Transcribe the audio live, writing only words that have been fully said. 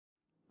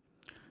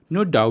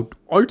No doubt,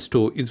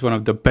 AltStore is one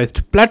of the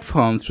best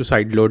platforms to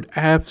sideload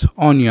apps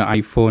on your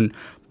iPhone,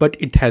 but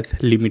it has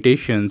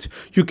limitations.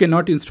 You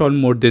cannot install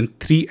more than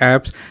 3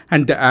 apps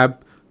and the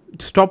app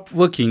stops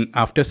working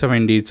after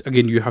 7 days.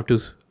 Again, you have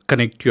to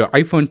connect your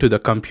iPhone to the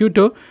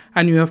computer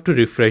and you have to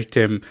refresh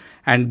them.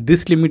 And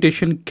this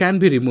limitation can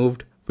be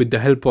removed with the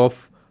help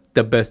of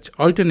the best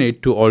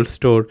alternate to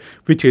AltStore,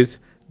 which is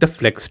the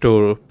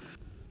Fleckstore.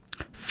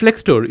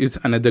 Fleckstore is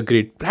another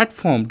great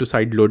platform to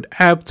sideload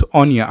apps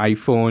on your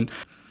iPhone.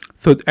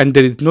 And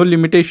there is no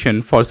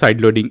limitation for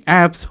sideloading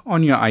apps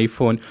on your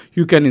iPhone.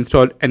 You can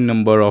install a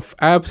number of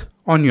apps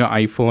on your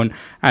iPhone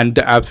and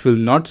the apps will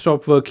not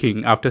stop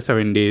working after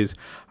 7 days.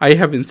 I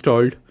have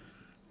installed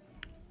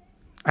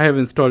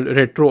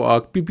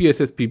RetroArch,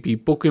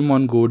 PPSSPP,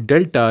 Pokemon Go,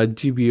 Delta,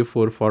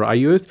 GBA4 for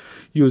iOS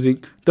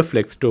using the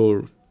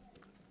Fleckstore.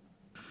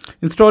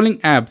 Installing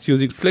apps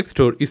using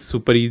Fleckstore is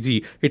super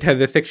easy. It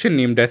has a section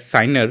named as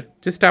Signer.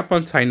 Just tap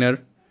on Signer,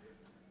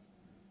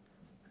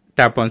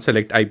 tap on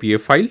Select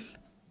IPA file,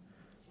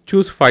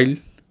 choose File,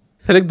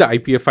 select the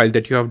IPA file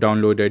that you have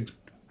downloaded.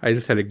 I'll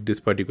select this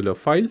particular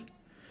file,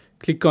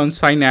 click on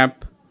Sign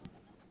App,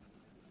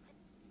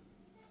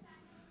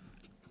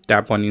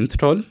 tap on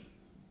Install,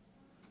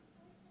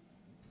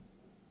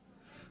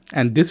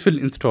 and this will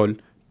install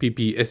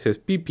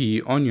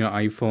PPSSPP on your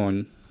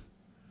iPhone.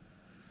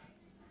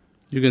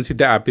 You can see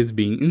the app is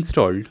being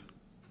installed.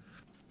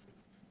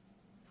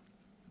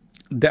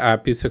 The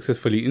app is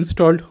successfully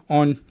installed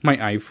on my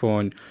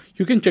iPhone.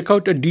 You can check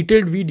out a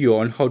detailed video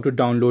on how to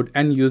download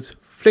and use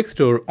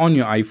Fleckstore on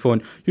your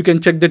iPhone. You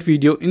can check that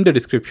video in the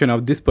description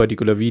of this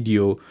particular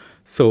video.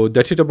 So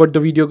that's it about the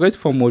video, guys.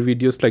 For more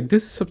videos like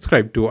this,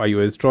 subscribe to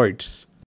iOS Droids.